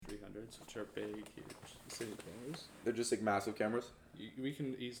Cards, which are big, huge cine cameras. They're just like massive cameras. We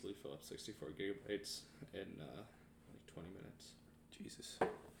can easily fill up 64 gigabytes in like 20 minutes. Jesus,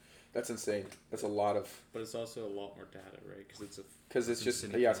 that's insane. That's a lot of. But it's also a lot more data, right? Because it's just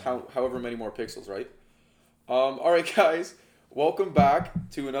cine yeah, it's camera. however many more pixels, right? All right, guys, welcome back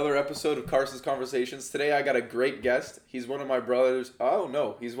to another episode of Carson's Conversations. Today I got a great guest. He's one of my brothers. Oh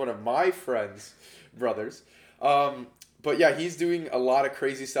no, he's one of my friends' brothers. But yeah, he's doing a lot of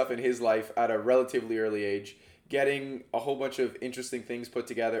crazy stuff in his life at a relatively early age, getting a whole bunch of interesting things put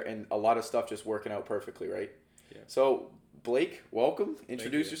together and a lot of stuff just working out perfectly, right? Yeah. So, Blake, welcome.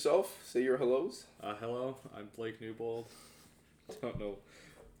 Introduce you. yourself. Say your hellos. Hello, I'm Blake Newbold. Don't know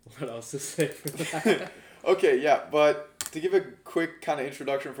what else to say for that. Okay, yeah, but to give a quick kind of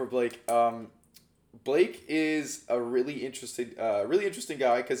introduction for Blake, Blake is a really interesting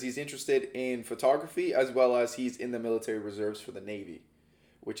guy because he's interested in photography as well as he's in the military reserves for the Navy,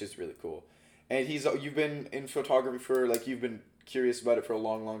 which is really cool. And you've been in photography for you've been curious about it for a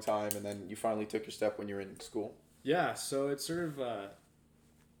long, long time, and then you finally took your step when you were in school. Yeah, so it sort of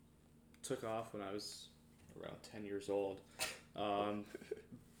took off when I was around 10 years old. On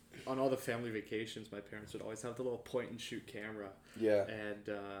all the family vacations, my parents would always have the little point and shoot camera. Yeah. And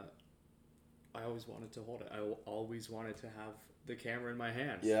I always wanted to hold it. I always wanted to have the camera in my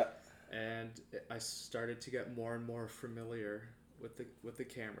hands. Yeah. And I started to get more and more familiar with the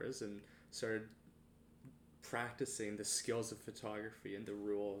cameras and started practicing the skills of photography and the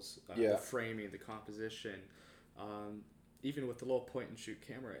rules, the framing, the composition, even with the little point and shoot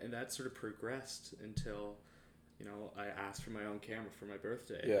camera. And that sort of progressed until, I asked for my own camera for my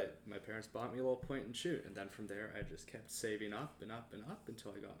birthday. Yeah. My parents bought me a little point and shoot. And then from there, I just kept saving up and up and up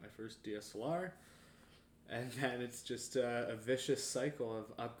until I got my first DSLR. And then it's just a vicious cycle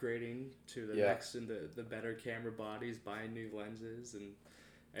of upgrading to the next and the better camera bodies, buying new lenses, and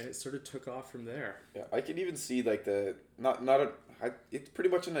it sort of took off from there. Yeah, I can even see it's pretty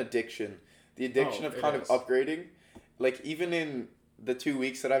much an addiction. The addiction of kind of upgrading. Like even in the 2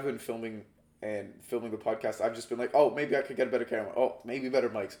 weeks that I've been filming the podcast, I've just been like, oh, maybe I could get a better camera. Oh, maybe better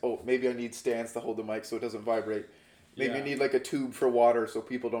mics. Oh, maybe I need stands to hold the mic so it doesn't vibrate. Maybe I need like a tube for water so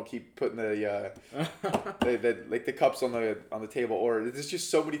people don't keep putting the cups on the table. Or there's just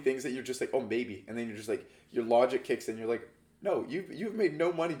so many things that you're just like, oh, maybe, and then you're just like, your logic kicks in. You're like, no, you've made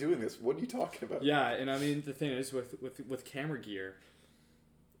no money doing this. What are you talking about? Yeah, and I mean the thing is with camera gear,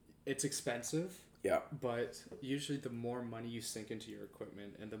 it's expensive. Yeah. But usually the more money you sink into your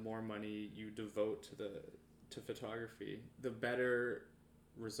equipment and the more money you devote to photography, the better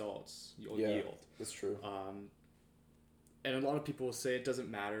results you'll yield. That's true. And a lot of people will say it doesn't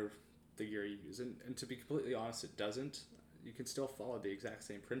matter the gear you use. And to be completely honest, it doesn't. You can still follow the exact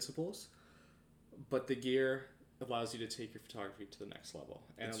same principles, but the gear allows you to take your photography to the next level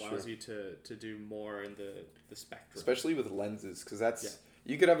and allows you to do more in the spectrum. Especially with lenses, because that's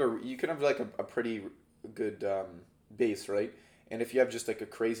you could have like a pretty good base, right? And if you have just like a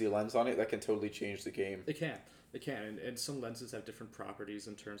crazy lens on it, that can totally change the game. It can, and some lenses have different properties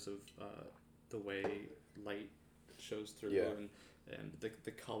in terms of the way light shows through and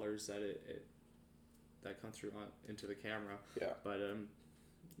the colors that come through into the camera. Yeah. But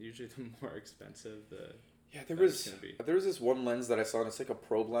usually the more expensive there was this one lens that I saw, and it's like a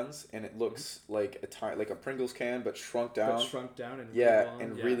probe lens, and it looks like a Pringles can, but shrunk down. And really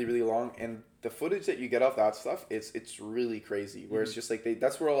long. Really, really long. And the footage that you get off that stuff, it's really crazy. Where it's just like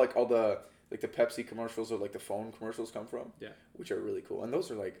that's where all the like the Pepsi commercials or like the phone commercials come from. Yeah. Which are really cool, and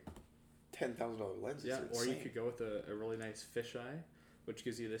those are like $10,000 lenses. Yeah, or you could go with a really nice fisheye, which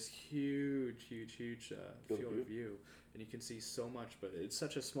gives you this huge field of view. And you can see so much, but it's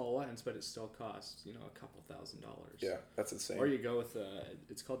such a small lens, but it still costs, a couple $1,000. Yeah, that's insane. Or you go with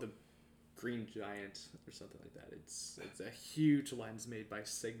it's called the Green Giant or something like that. It's a huge lens made by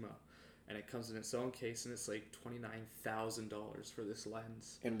Sigma, and it comes in its own case, and it's like $29,000 for this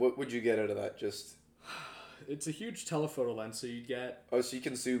lens. And what would you get out of that? Just it's a huge telephoto lens, so you get. Oh, so you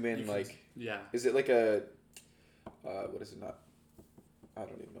can zoom in Yeah. Is it like a what is it not? I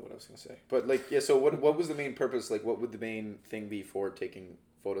don't even know what I was gonna say. But so what was the main purpose? Like, what would the main thing be for taking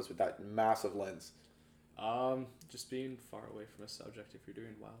photos with that massive lens? Just being far away from a subject if you're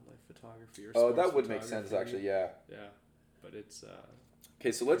doing wildlife photography or. Oh, that would make sense actually. Yeah. Yeah, but it's.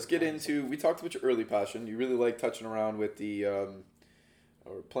 Okay, so let's get into. We talked about your early passion. You really like touching around with the, or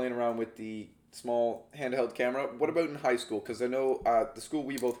playing around with the small handheld camera. What about in high school? Because I know at the school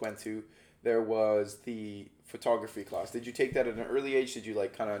we both went to, there was the photography class. Did you take that at an early age? Did you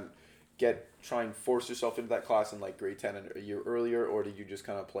kind of try and force yourself into that class in grade 10 and a year earlier, or did you just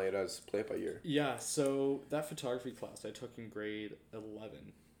kind of play it by ear? Yeah, so that photography class I took in grade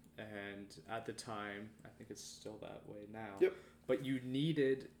 11, and at the time, I think it's still that way now. Yep. But you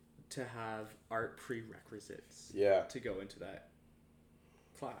needed to have art prerequisites. Yeah. To go into that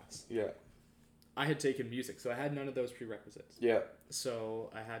class. Yeah. I had taken music, so I had none of those prerequisites. Yeah. So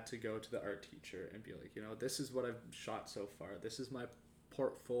I had to go to the art teacher and be like, this is what I've shot so far. This is my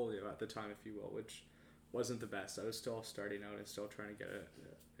portfolio at the time, if you will, which wasn't the best. I was still starting out and still trying to get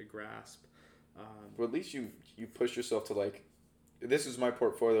a grasp. Well, at least you push yourself to like, this is my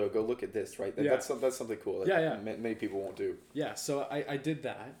portfolio. Go look at this, right? That's something cool. That many people won't do. Yeah. So I did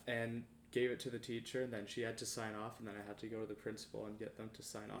that and gave it to the teacher, and then she had to sign off, and then I had to go to the principal and get them to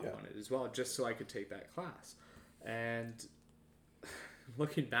sign off on it as well, just so I could take that class. And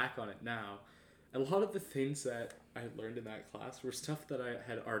looking back on it now, a lot of the things that I had learned in that class were stuff that I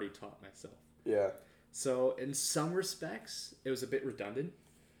had already taught myself. Yeah. So in some respects, it was a bit redundant,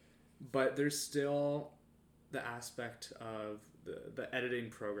 but there's still the aspect of the editing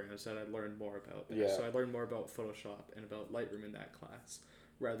programs that I learned more about there. Yeah. So I learned more about Photoshop and about Lightroom in that class,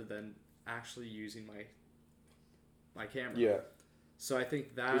 rather than actually using my camera. Yeah. So I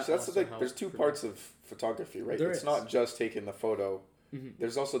think that there's two parts of photography, right? It's not just taking the photo. Mm-hmm.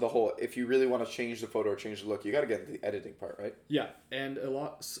 There's also the whole, if you really want to change the photo or change the look, you got to get the editing part, right? Yeah, and a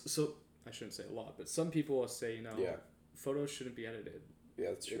lot, so I shouldn't say a lot, but some people will say, photos shouldn't be edited. Yeah,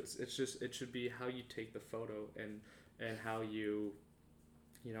 that's true. It's just, it should be how you take the photo and how you,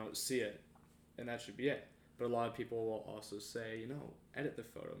 see it, and that should be it. But a lot of people will also say, edit the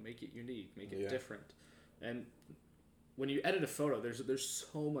photo, make it unique, make it different. And when you edit a photo, there's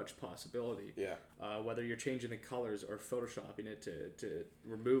so much possibility. Yeah. Whether you're changing the colors or photoshopping it to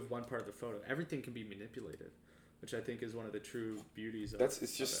remove one part of the photo, everything can be manipulated, which I think is one of the true beauties of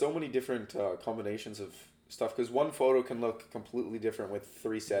It's just so many different combinations of stuff, because one photo can look completely different with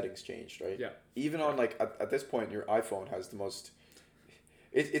 3 settings changed, right? Yeah. Even on at this point, your iPhone has the most.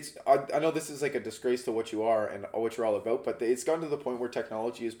 I know this is like a disgrace to what you are and what you're all about, but it's gotten to the point where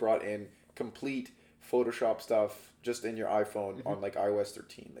technology has brought in complete Photoshop stuff just in your iPhone on like iOS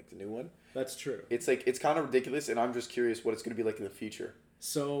 13, like the new one. That's true. It's like, it's kind of ridiculous, and I'm just curious what it's going to be like in the future.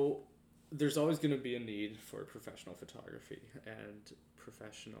 So there's always going to be a need for professional photography and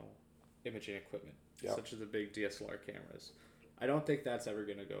professional imaging equipment, such as the big DSLR cameras. I don't think that's ever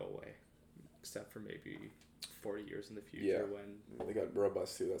going to go away, except for maybe 40 years in the future when they got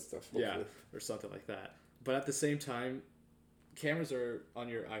robust to that stuff. Hopefully. Yeah, or something like that. But at the same time, cameras on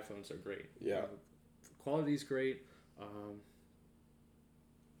your iPhones are great. Yeah. Quality is great.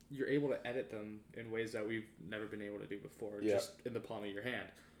 You're able to edit them in ways that we've never been able to do before, just in the palm of your hand.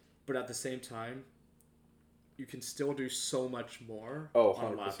 But at the same time, you can still do so much more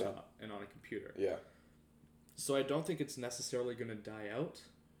on a laptop and on a computer. Yeah. So I don't think it's necessarily going to die out.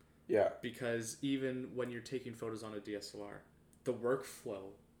 Yeah. Because even when you're taking photos on a DSLR, the workflow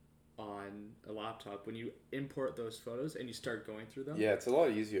on a laptop, when you import those photos and you start going through them, it's a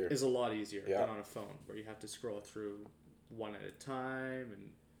lot easier. Is a lot easier than on a phone, where you have to scroll through one at a time and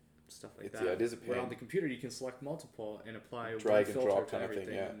stuff like that. Yeah, it is a pain. Where on the computer you can select multiple and apply drag one and filter drop to kind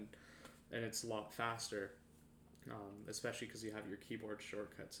everything, of thing, and it's a lot faster, especially because you have your keyboard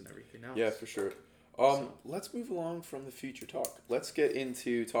shortcuts and everything else. Yeah, for sure. Let's move along from the future talk. Let's get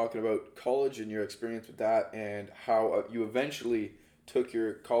into talking about college and your experience with that, and how you eventually took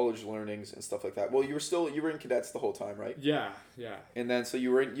your college learnings and stuff like that. Well, you were in cadets the whole time, right? Yeah. And then so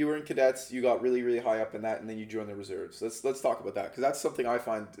you were in cadets. You got really, really high up in that, and then you joined the reserves. Let's talk about that, because that's something I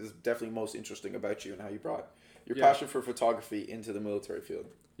find is definitely most interesting about you, and how you brought your passion for photography into the military field.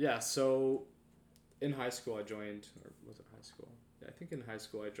 Yeah. So in high school, I joined, or was it high school? Yeah, I think in high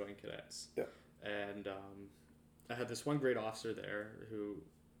school I joined cadets. Yeah. And I had this one great officer there who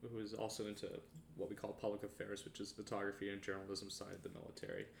was also into what we call public affairs, which is photography and journalism side of the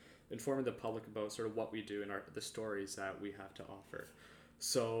military, informing the public about sort of what we do and the stories that we have to offer.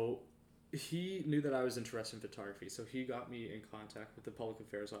 So he knew that I was interested in photography, so he got me in contact with the public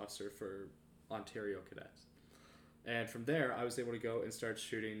affairs officer for Ontario Cadets. And from there, I was able to go and start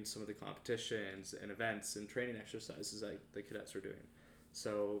shooting some of the competitions and events and training exercises that the cadets were doing.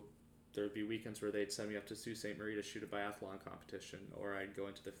 So there would be weekends where they'd send me up to Sault Ste. Marie to shoot a biathlon competition, or I'd go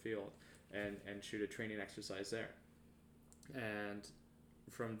into the field and shoot a training exercise there. And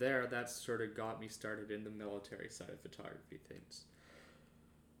from there, that sort of got me started in the military side of photography things.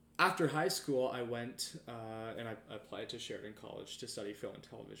 After high school, I went and I applied to Sheridan College to study film and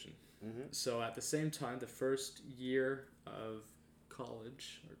television. Mm-hmm. So at the same time, the first year of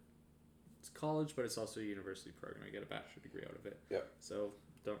college, it's college, but it's also a university program. I get a bachelor degree out of it. Yeah. So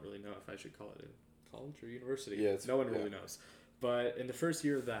don't really know if I should call it a college or university. Yeah, no one really knows. But in the first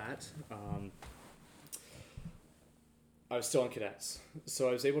year of that, I was still in cadets, so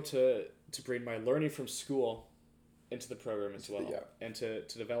I was able to bring my learning from school into the program as well, and to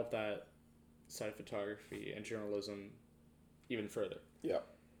develop that side of photography and journalism even further. Yeah.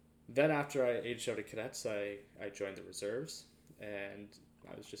 Then after I aged out of cadets, I joined the reserves, and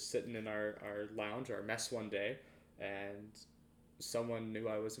I was just sitting in our lounge, our mess one day, and someone knew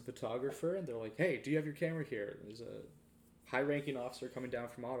I was a photographer, and they're like, "Hey, do you have your camera here?" There's a high-ranking officer coming down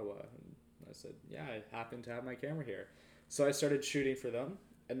from Ottawa, and I said, "Yeah, I happen to have my camera here." So I started shooting for them,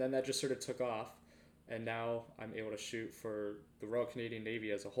 and then that just sort of took off, and now I'm able to shoot for the Royal Canadian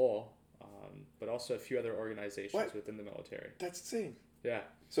Navy as a whole, but also a few other organizations within the military. That's insane. Yeah.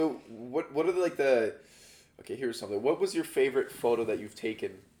 So what are the okay, here's something. What was your favorite photo that you've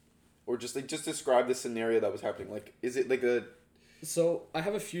taken? Or just describe the scenario that was happening. Like, is it like a... So I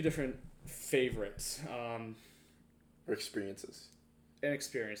have a few different favorites. Or experiences. And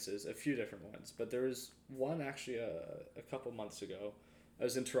experiences, a few different ones. But there was one actually a couple months ago. I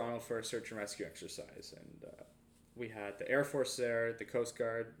was in Toronto for a search and rescue exercise, and we had the Air Force there, the Coast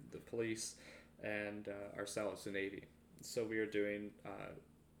Guard, the police, and ourselves, the Navy. So we were doing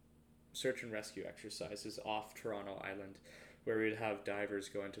search and rescue exercises off Toronto Island, where we'd have divers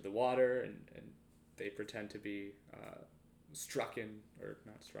go into the water, and they pretend to be stranded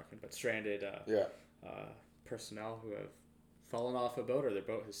personnel who have fallen off a boat or their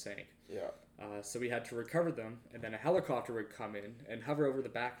boat has sank. Yeah. So we had to recover them, and then a helicopter would come in and hover over the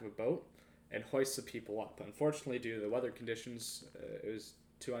back of a boat and hoist the people up. Unfortunately, due to the weather conditions, it was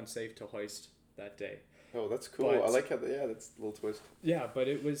too unsafe to hoist that day. Oh, that's cool. But I like how, that's a little twist. Yeah, but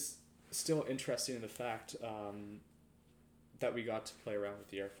it was still interesting in the fact that we got to play around with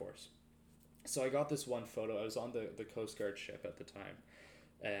the Air Force. So I got this one photo. I was on the Coast Guard ship at the time,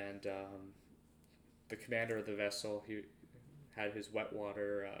 and the commander of the vessel, he had his wet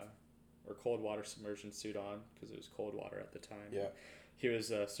water or cold water submersion suit on because it was cold water at the time. Yeah. He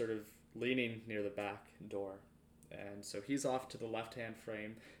was sort of leaning near the back door, and so he's off to the left-hand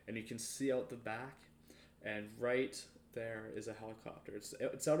frame, and you can see out the back, and right there is a helicopter.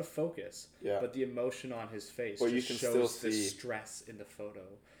 It's out of focus, but the emotion on his face shows the stress in the photo,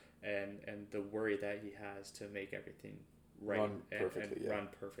 and the worry that he has to make everything run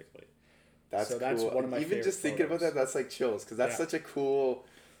perfectly. That's cool. One of my even just thinking about that, that's like chills, because that's such a cool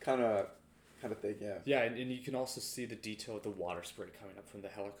kind of thing. Yeah, and you can also see the detail of the water spray coming up from the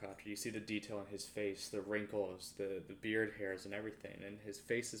helicopter. You see the detail in his face, the wrinkles, the beard hairs and everything, and his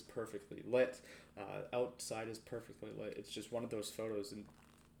face is perfectly lit. Outside is perfectly lit. It's just one of those photos, and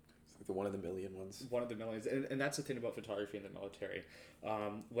it's like the one of the million ones. One of the millions, and that's the thing about photography in the military.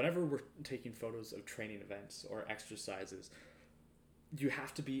 Whenever we're taking photos of training events or exercises, you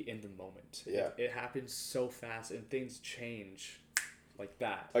have to be in the moment. Yeah. It happens so fast, and things change like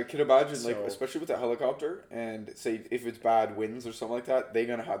that. I can imagine, especially with the helicopter, and say if it's bad winds or something like that, they're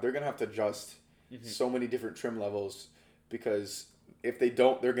gonna have to adjust so many different trim levels, because if they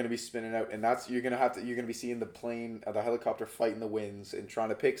don't, they're gonna be spinning out, and that's you're gonna be seeing the helicopter fighting the winds and trying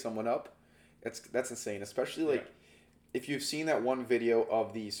to pick someone up. That's insane, especially if you've seen that one video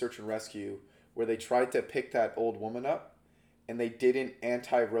of the search and rescue where they tried to pick that old woman up, and they didn't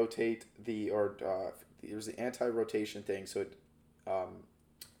anti-rotate there was the anti-rotation thing, so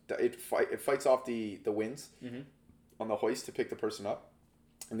it fights off the winds on the hoist to pick the person up,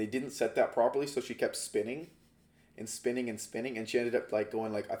 and they didn't set that properly, so she kept spinning and spinning and spinning, and she ended up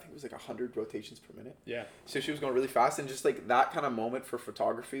going I think it was 100 rotations per minute. Yeah. So she was going really fast, and just that kind of moment for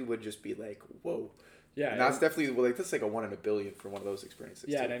photography would just be whoa. Yeah, and that's definitely that's a 1 in a billion for one of those experiences.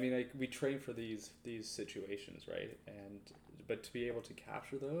 Yeah, too. and I mean we train for these situations, right? But to be able to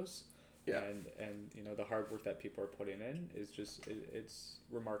capture those, and the hard work that people are putting in is just it's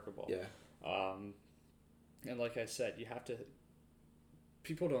remarkable. Yeah. And like I said, you have to.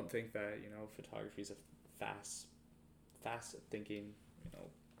 People don't think that photography is a fast thinking.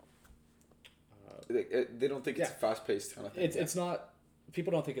 They don't think it's a fast paced kind of thing. It's not.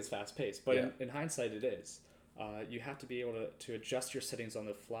 People don't think it's fast paced, but in hindsight, it is. You have to be able to adjust your settings on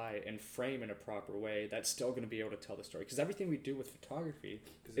the fly and frame in a proper way that's still going to be able to tell the story. Because everything we do with photography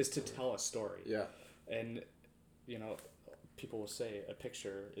is to tell a story. Yeah. And, people will say a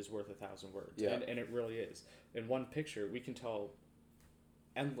picture is worth 1,000 words. Yeah. And it really is. In one picture, we can tell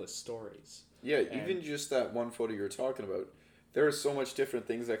endless stories. Yeah, even just that one photo you were talking about. There are so much different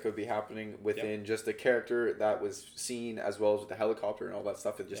things that could be happening within just the character that was seen, as well as with the helicopter and all that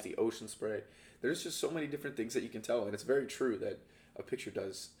stuff, and just the ocean spray. There's just so many different things that you can tell, and it's very true that a picture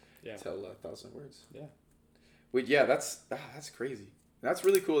does tell 1,000 words. Yeah. Wait, yeah, that's crazy. And that's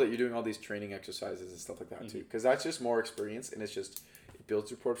really cool that you're doing all these training exercises and stuff like that too, because that's just more experience, and it builds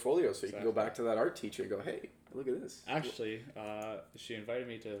your portfolio, so you can go back to that art teacher and go, hey, Look at this. Actually, she invited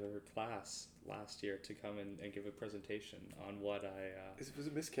me to her class last year to come and give a presentation on what I... Was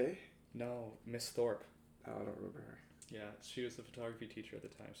it Miss K? No, Miss Thorpe. Oh, I don't remember her. Yeah, she was the photography teacher at the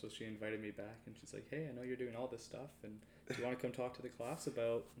time, so she invited me back, and she's like, "Hey, I know you're doing all this stuff, and do you want to come talk to the class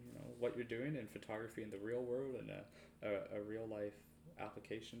about what you're doing in photography in the real world and a real life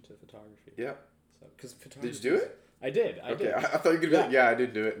application to photography?" Yeah. So, because photography. Did you do it? I did. I did. I thought you were gonna be like, I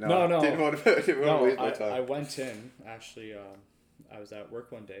didn't do it. No. Didn't want to waste my time. I went in actually. I was at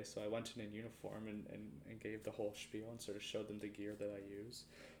work one day, so I went in uniform and gave the whole spiel and sort of showed them the gear that I use,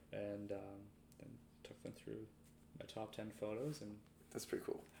 and then took them through my top 10 photos and that's pretty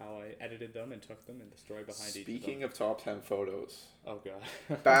cool. How I edited them and took them and the story behind each of them. Speaking of top 10 photos. Oh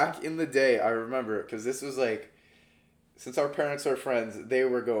god. Back in the day, I remember because this was like, since our parents are friends, they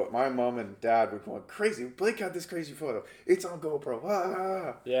were going. My mom and dad were going crazy. Blake had this crazy photo. It's on GoPro.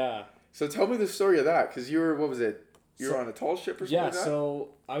 Ah. Yeah. So tell me the story of that, because you were, what was it? You were on a tall ship or something like that? Yeah, so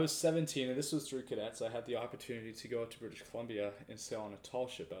I was 17, and this was through cadets. I had the opportunity to go out to British Columbia and sail on a tall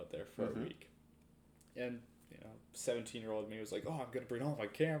ship out there for a week. And 17-year-old me was like, oh, I'm going to bring all my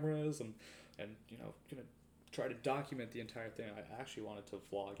cameras and going to try to document the entire thing. I actually wanted to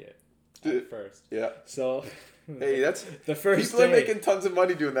vlog it at first. Yeah. So, hey, that's the first people day, are making tons of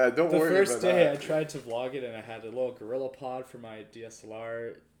money doing that. Don't worry about that. The first day I tried to vlog it, and I had a little GorillaPod for my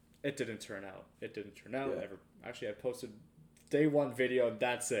DSLR. It didn't turn out. Yeah. Never. Actually, I posted day one video, and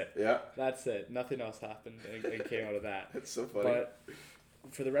that's it. Yeah. That's it. Nothing else happened and came out of that. That's so funny. But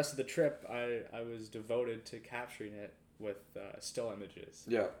for the rest of the trip, I was devoted to capturing it with still images.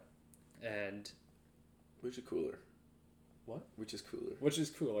 Yeah. And which is cooler? What? Which is cooler? Which is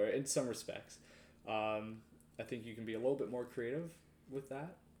cooler in some respects. I think you can be a little bit more creative with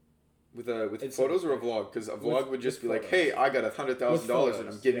that. With photos or a vlog? Because a vlog would just be photos. Like, hey, I got $100,000 and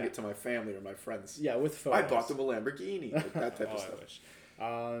I'm giving it to my family or my friends. Yeah, with photos. I bought them a Lamborghini. Like that type of stuff.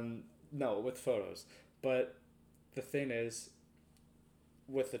 I wish. No, with photos. But the thing is,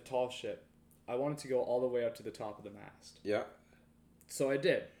 with the tall ship, I wanted to go all the way up to the top of the mast. Yeah. So I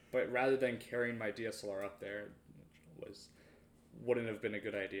did, but rather than carrying my DSLR up there, wouldn't have been a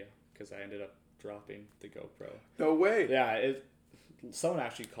good idea because I ended up dropping the GoPro. No way. Yeah, someone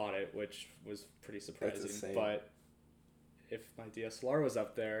actually caught it, which was pretty surprising. That's insane. But if my DSLR was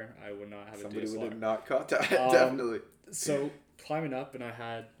up there, I would not have Somebody a DSLR. Somebody would have not caught that. Definitely. So climbing up, and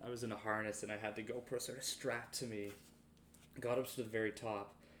I was in a harness, and I had the GoPro sort of strapped to me. Got up to the very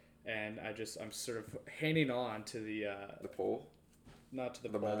top, and I'm sort of hanging on to the pole. Not to the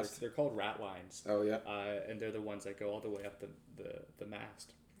pole. They're called rat lines. Oh yeah. And they're the ones that go all the way up the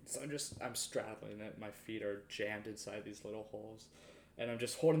mast. So I'm straddling it. My feet are jammed inside these little holes, and I'm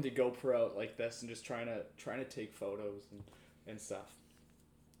just holding the GoPro out like this and just trying to take photos and stuff.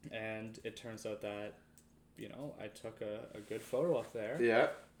 And it turns out that I took a good photo up there. Yeah.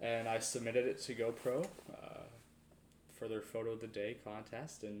 And I submitted it to GoPro for their photo of the day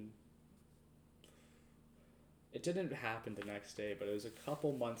contest, and it didn't happen the next day, but it was a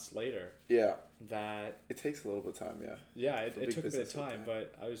couple months later. Yeah. That it takes a little bit of time, yeah. Yeah, it took a bit of time,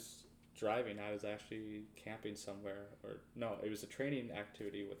 but I was driving. I was actually camping somewhere, it was a training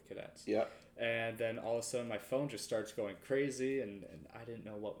activity with cadets. Yeah. And then all of a sudden my phone just starts going crazy, and I didn't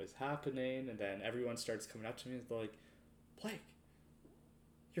know what was happening, and then everyone starts coming up to me and they're like, Blake,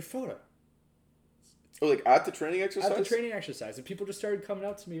 your photo. Oh, like at the training exercise? At the training exercise. And people just started coming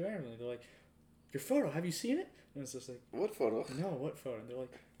up to me randomly. They're like, your photo, have you seen it? And it's just like, what photo? No, what photo? And they're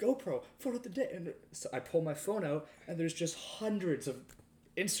like, GoPro, photo of the day. And so I pull my phone out, and there's just hundreds of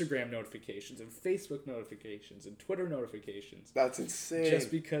Instagram notifications and Facebook notifications and Twitter notifications. That's insane.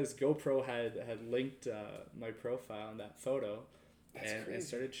 Just because GoPro had linked my profile in that photo and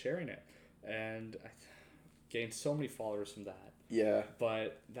started sharing it. And I gained so many followers from that. Yeah.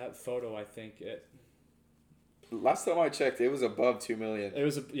 But that photo, I think it... Last time I checked, it was above 2 million. It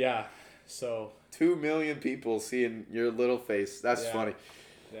was, so... 2 million people seeing your little face. That's funny.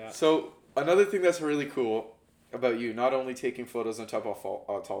 Yeah. So another thing that's really cool about you, not only taking photos on top of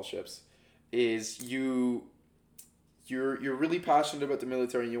tall ships, is you're really passionate about the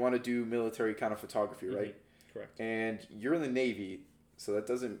military and you want to do military kind of photography, right? Correct. And you're in the Navy, so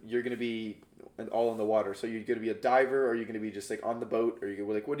you're going to be all in the water. So you're going to be a diver, or you're going to be just like on the boat, or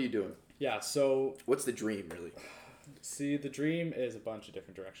you're like, what are you doing? Yeah. So what's the dream really? See, the dream is a bunch of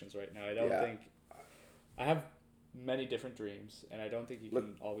different directions right now. I don't think I have many different dreams, and I don't think you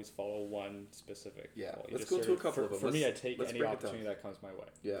can always follow one specific. Yeah, goal. Let's go to a couple of them. For me, I take any opportunity that comes my way.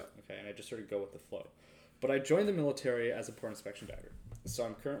 Yeah. Okay, and I just sort of go with the flow. But I joined the military as a port inspection diver, so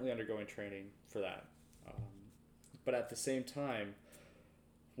I'm currently undergoing training for that. But at the same time,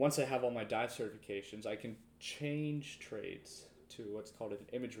 once I have all my dive certifications, I can change trades to what's called an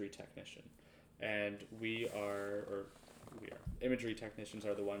imagery technician. And imagery technicians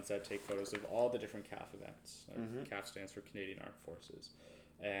are the ones that take photos of all the different CAF events. CAF stands for Canadian Armed Forces.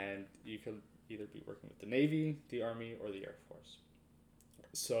 And you can either be working with the Navy, the Army, or the Air Force.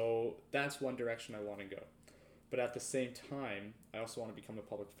 So that's one direction I want to go. But at the same time, I also want to become a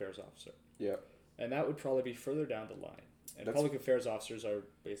public affairs officer. Yeah. And that would probably be further down the line. And public affairs officers are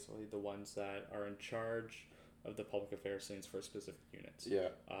basically the ones that are in charge of the public affairs scenes for specific units. Yeah.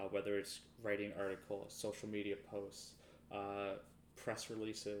 Whether it's writing articles, social media posts, press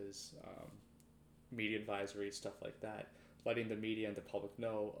releases, media advisory, stuff like that, letting the media and the public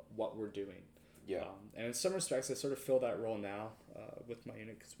know what we're doing. Yeah. And in some respects, I sort of fill that role now with my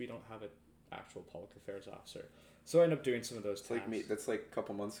unit because we don't have an actual public affairs officer. So I end up doing some of those tasks. Like me. That's like a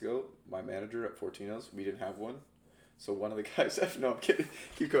couple months ago. My manager at Fortinos, we didn't have one. So one of the guys. No, I'm kidding.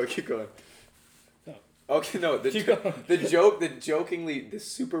 Keep going. No. Okay, no. The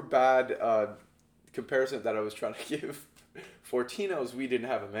super bad comparison that I was trying to give. Fortinos, we didn't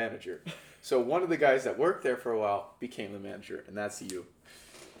have a manager. So one of the guys that worked there for a while became the manager, and that's you.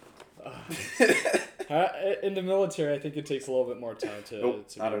 In the military, I think it takes a little bit more time to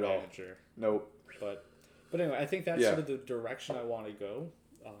be a manager. Nope. But anyway, I think that's sort of the direction I want to go,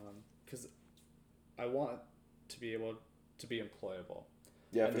 because I want to be able to be employable.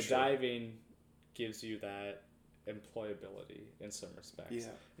 Yeah, and for the sure. diving gives you that employability in some respects. Yeah.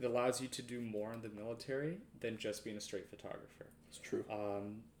 It allows you to do more in the military than just being a straight photographer. It's true.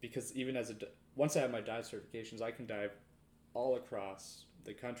 Because even once I have my dive certifications, I can dive all across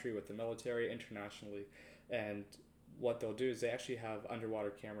the country with the military, internationally, and what they'll do is they actually have underwater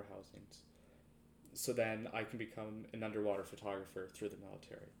camera housings. So then I can become an underwater photographer through the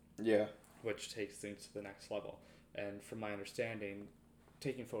military. Yeah. Which takes things to the next level. And from my understanding,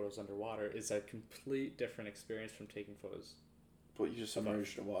 taking photos underwater is a complete different experience from taking photos. But you just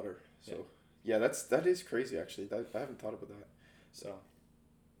submerged in water. So yeah, that is crazy actually. I haven't thought about that. So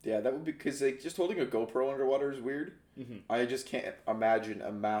yeah, that would be because like just holding a GoPro underwater is weird. Mm-hmm. I just can't imagine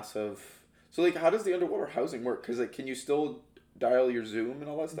a massive. So like, how does the underwater housing work? Because like, can you still dial your zoom and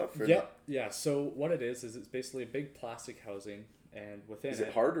all that stuff? Yeah. So what it is it's basically a big plastic housing, and within is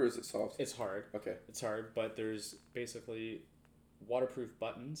it hard or is it soft? It's hard. Okay. It's hard, but there's basically waterproof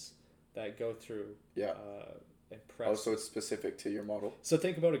buttons that go through. Yeah. And press. Oh, so it's specific to your model. So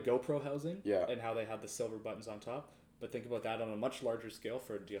think about a GoPro housing. Yeah. And how they have the silver buttons on top, but think about that on a much larger scale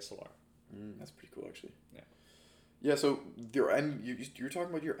for a DSLR. That's pretty cool, actually. Yeah. Yeah. So you're talking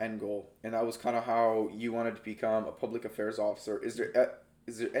about your end goal, and that was kind of how you wanted to become a public affairs officer. Is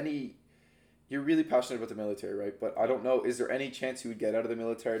there any? You're really passionate about the military, right? But I don't know. Is there any chance you would get out of the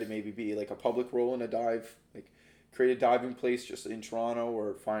military to maybe be like a public role in a dive, like create a diving place just in Toronto,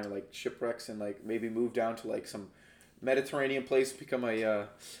 or find like shipwrecks and like maybe move down to like some Mediterranean place, become a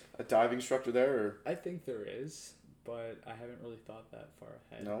dive instructor there? Or I think there is, but I haven't really thought that far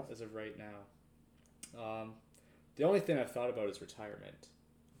ahead as of right now. The only thing I've thought about is retirement.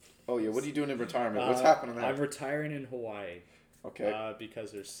 Oh yeah, what are you doing in retirement? What's happening there? I'm retiring in Hawaii. Okay.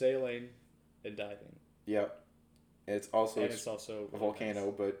 Because there's sailing and diving. Yeah. It's also a volcano,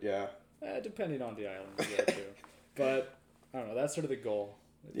 nice. But yeah. Depending on the island you go to. But I don't know, that's sort of the goal.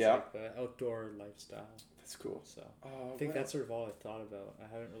 It's like the outdoor lifestyle. That's cool. So I think that's sort of all I've thought about.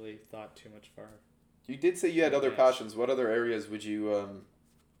 I haven't really thought too much far. You did say you had other passions. What other areas would you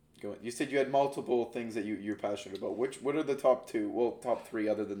go in? You said you had multiple things that you're passionate about. What are the top three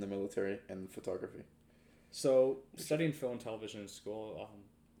other than the military and photography? So studying film and television in school.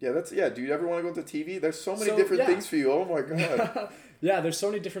 Do you ever want to go into TV? There's so many different things for you. Oh my god. Yeah, there's so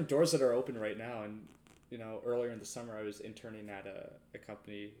many different doors that are open right now. And earlier in the summer I was interning at a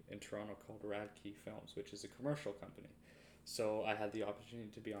company in Toronto called Radkey Films, which is a commercial company. So I had the opportunity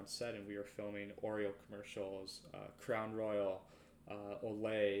to be on set, and we were filming Oreo commercials, Crown Royal,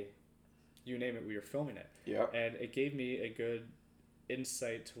 Olay, you name it, we were filming it. Yeah. And it gave me a good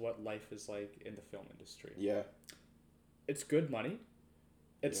insight to what life is like in the film industry. Yeah. It's good money.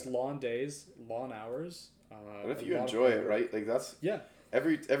 It's long days, long hours. But if you enjoy it, right? Like that's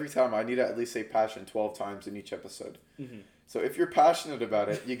every time I need to at least say passion 12 times in each episode. Mm-hmm. So if you're passionate about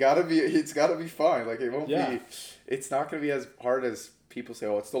it, it's gotta be fine. Like it won't be, it's not gonna be as hard as people say,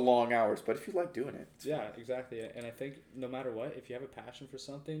 oh, it's the long hours. But if you like doing it, yeah, exactly. And I think no matter what, if you have a passion for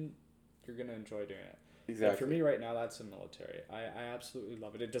something, you're gonna enjoy doing it. Exactly. And for me right now, that's the military. I absolutely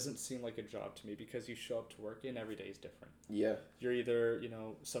love it. It doesn't seem like a job to me because you show up to work and every day is different. Yeah. You're either,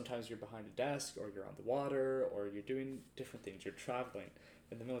 sometimes you're behind a desk or you're on the water or you're doing different things. You're traveling.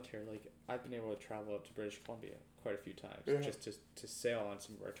 In the military, like I've been able to travel up to British Columbia quite a few times just to sail on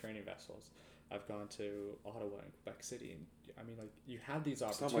some of our training vessels. I've gone to Ottawa and Quebec City, and I mean, like, you have these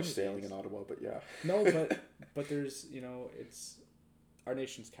opportunities. It's not much sailing in Ottawa, but yeah. No, but there's, you know, it's our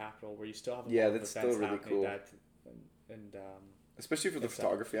nation's capital where you still have a lot of events still really cool. And especially for the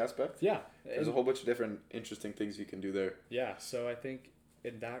photography aspect. Yeah, there's a whole bunch of different interesting things you can do there. Yeah, so I think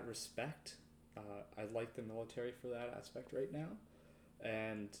in that respect, I like the military for that aspect right now,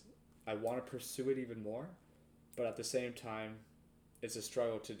 and I want to pursue it even more, but at the same time, it's a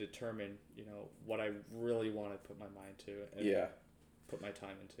struggle to determine, you know, what I really want to put my mind to and put my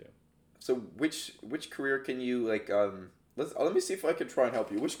time into. So which career can you like let me see if I can try and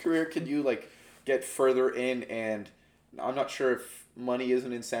help you. Which career can you like get further in, and I'm not sure if money is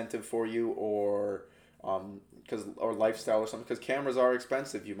an incentive for you or or lifestyle or something, because cameras are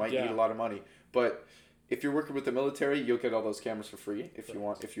expensive. You might need a lot of money, but if you're working with the military, you'll get all those cameras for free if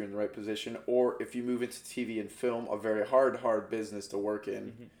you're in the right position. Or if you move into TV and film, a very hard business to work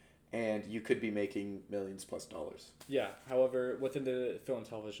in, and you could be making millions plus dollars. Yeah. However, within the film and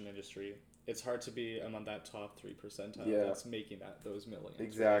television industry, it's hard to be among that top 3% that's making those millions.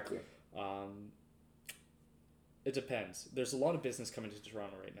 Exactly. Right? It depends. There's a lot of business coming to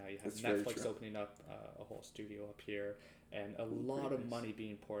Toronto right now. You have Netflix opening up a whole studio up here, and a lot of money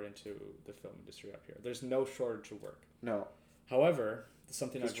being poured into the film industry up here. There's no shortage of work. No. However,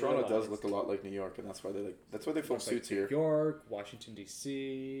 something I've Toronto does look a lot like New York, and that's why they film suits here. New York, Washington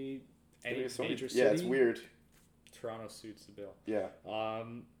D.C., any major city. Yeah, it's weird. Toronto suits the bill. Yeah.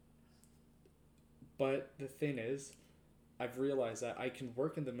 But the thing is, I've realized that I can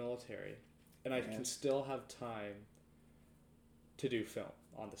work in the military, and I can still have time to do film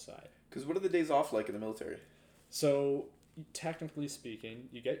on the side. Because what are the days off like in the military? So, technically speaking,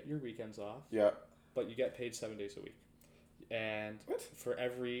 you get your weekends off. Yeah. But you get paid 7 days a week. And for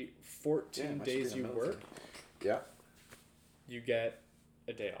every 14 days you work, you get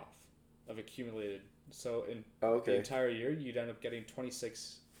a day off of accumulated. So, in the entire year, you'd end up getting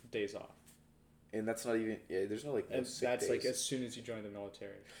 26 days off. And that's not even, there's no and that's days. Like as soon as you join the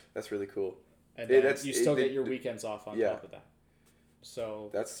military. That's really cool. And then you still get your weekends off on top of that. So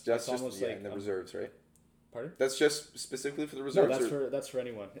that's just like in the reserves, right? Pardon? That's just specifically for the reserves. No, that's for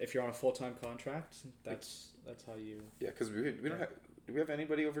anyone. If you're on a full-time contract, that's how you. Yeah, because we don't have. Do we have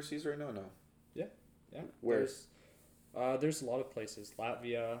anybody overseas right now? No. Yeah. Where? There's a lot of places.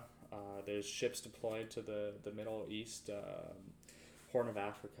 Latvia. There's ships deployed to the Middle East, Horn of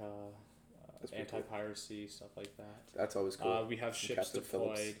Africa, anti-piracy, stuff like that. That's always cool. We have ships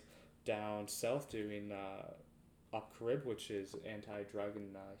deployed down south doing Up Carib, which is anti-drug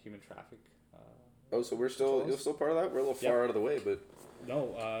and human traffic. So you're still part of that? We're a little far out of the way, but...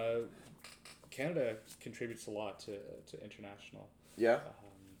 No, Canada contributes a lot to international. Yeah.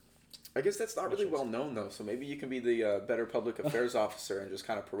 I guess that's not really well known, though, so maybe you can be the better public affairs officer and just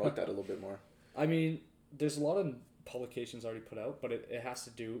kind of promote that a little bit more. I mean, there's a lot of publications already put out, but it has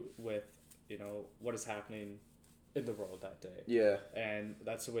to do with, you know, what is happening in the world that day. Yeah. And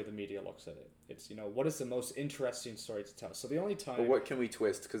that's the way the media looks at it. It's, you know, what is the most interesting story to tell? So the only time... But what can we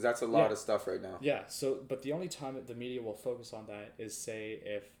twist? Because that's a lot of stuff right now. Yeah, but the only time that the media will focus on that is, say,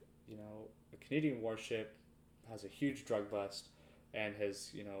 if, you know, a Canadian warship has a huge drug bust and has,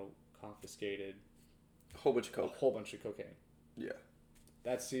 you know, confiscated... A whole bunch of cocaine. Yeah.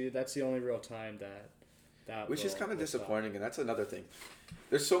 That's the only real time that which is kind of disappointing, and that's another thing.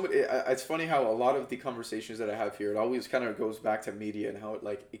 There's so many. It's funny how a lot of the conversations that I have here, it always kind of goes back to media and how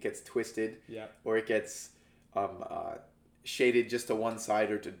it gets twisted, or it gets shaded just to one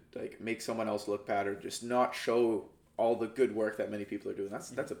side, or to like make someone else look bad, or just not show all the good work that many people are doing.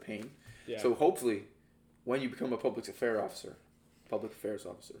 That's a pain. Yeah. So hopefully, when you become a public affairs officer,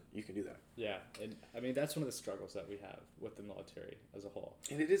 you can do that. Yeah, and I mean that's one of the struggles that we have with the military as a whole.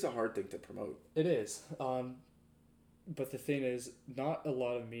 And it is a hard thing to promote. It is, but the thing is, not a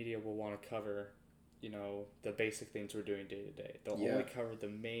lot of media will want to cover, you know, the basic things we're doing day to day. They'll only cover the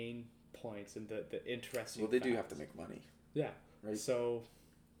main points and the interesting. Well, they do have to make money. Yeah. Right. So,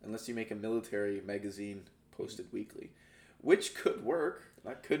 unless you make a military magazine posted weekly, which could work.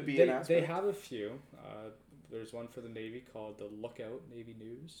 That could be an aspect. They have a few. There's one for the Navy called the Lookout Navy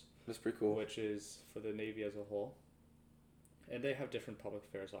News. That's pretty cool. Which is for the Navy as a whole. And they have different public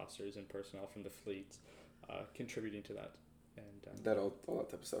affairs officers and personnel from the fleet contributing to that. And all that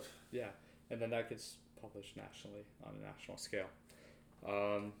type of stuff. Yeah. And then that gets published nationally on a national scale.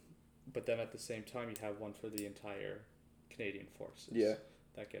 But then at the same time, you have one for the entire Canadian forces. Yeah.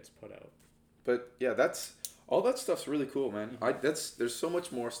 That gets put out. But yeah, all that stuff's really cool, man. Mm-hmm. There's so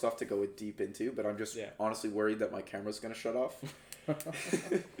much more stuff to go deep into, but I'm just honestly worried that my camera's gonna shut off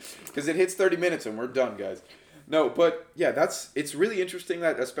because it hits 30 minutes and we're done, guys. No, but yeah, it's really interesting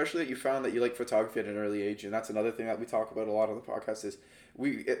that, especially that you found that you like photography at an early age, and that's another thing that we talk about a lot on the podcast is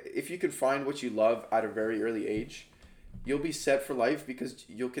if you can find what you love at a very early age, you'll be set for life because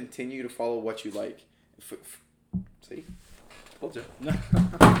you'll continue to follow what you like. See? Told you.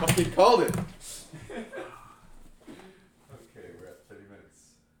 Fucking called it. Okay, we're at 30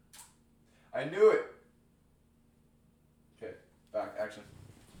 minutes. I knew it. Okay, back, action.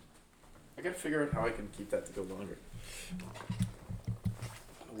 I gotta figure out how I can keep that to go longer.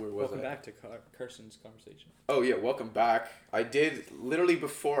 Where was welcome back to Carson's conversation. Oh yeah, welcome back. I did literally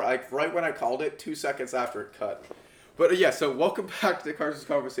right when I called it, 2 seconds after it cut. But yeah, so welcome back to Carson's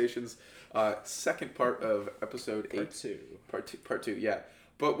Conversations, second part of episode 8. Part two, yeah.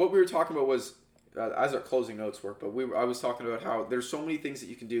 But what we were talking about was, as our closing notes were, I was talking about how there's so many things that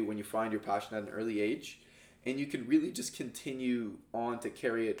you can do when you find your passion at an early age, and you can really just continue on to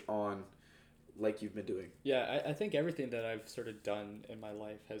carry it on like you've been doing. Yeah, I think everything that I've sort of done in my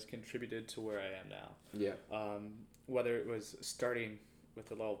life has contributed to where I am now. Yeah. Whether it was starting with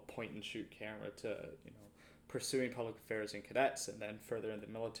a little point and shoot camera to, pursuing public affairs in cadets and then further in the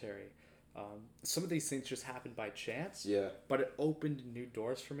military. Some of these things just happened by chance. Yeah. But it opened new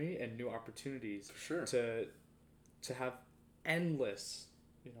doors for me and new opportunities. For sure. To have endless,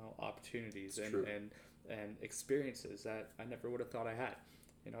 opportunities and experiences that I never would have thought I had.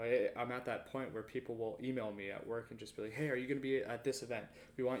 I'm at that point where people will email me at work and just be like, hey, are you going to be at this event?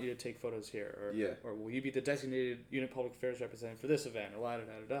 We want you to take photos here. Or will you be the designated unit public affairs representative for this event? Or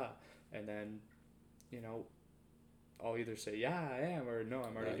da-da-da-da-da. And then, I'll either say, yeah, I am, or no,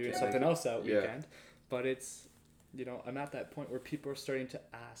 I'm already doing something else that weekend. But it's, I'm at that point where people are starting to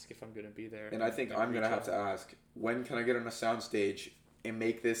ask if I'm going to be there. And I think I'm going to have to ask, when can I get on a soundstage and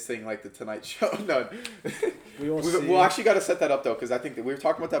make this thing like the Tonight Show? No. We'll actually got to set that up, though, because I think that we were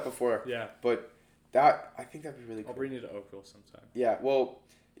talking about that before. Yeah. But I think that'd be really cool. I'll bring you to Oakville sometime. Yeah, well,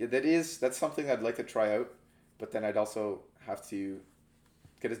 that's something I'd like to try out, but then I'd also have to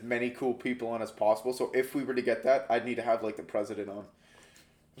get as many cool people on as possible. So if we were to get that, I'd need to have, like, the president on.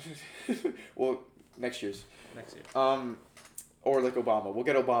 Well, next year. Or, like, Obama. We'll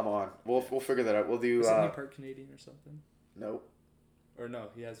get Obama on. We'll figure that out. We'll do... Isn't he part Canadian or something? Nope. Or no,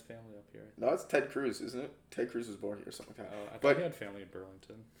 he has family up here. No, it's Ted Cruz, isn't it? Ted Cruz was born here or something like that. Oh, I thought he had family in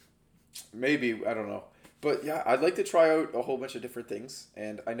Burlington. Maybe, I don't know. But yeah, I'd like to try out a whole bunch of different things.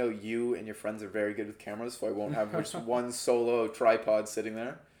 And I know you and your friends are very good with cameras, so I won't have just one solo tripod sitting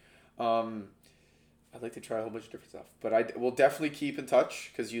there. I'd like to try a whole bunch of different stuff. But we'll definitely keep in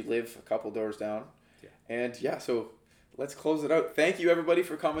touch because you live a couple doors down. Yeah. And yeah, so let's close it out. Thank you, everybody,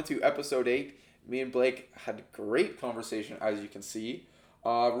 for coming to episode 8. Me and Blake had a great conversation, as you can see.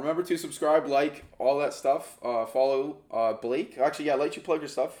 Remember to subscribe, like, all that stuff. Follow Blake. Actually, yeah, let you plug your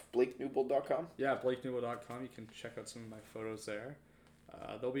stuff. BlakeNewbold.com. Yeah, BlakeNewbold.com. You can check out some of my photos there.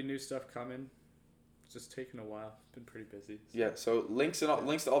 There'll be new stuff coming. It's just taking a while. Been pretty busy. So. Yeah, so links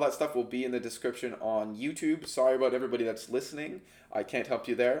to all that stuff will be in the description on YouTube. Sorry about everybody that's listening. I can't help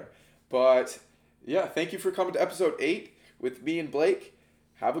you there. But, yeah, thank you for coming to episode 8 with me and Blake.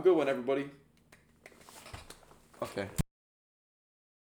 Have a good one, everybody. Okay.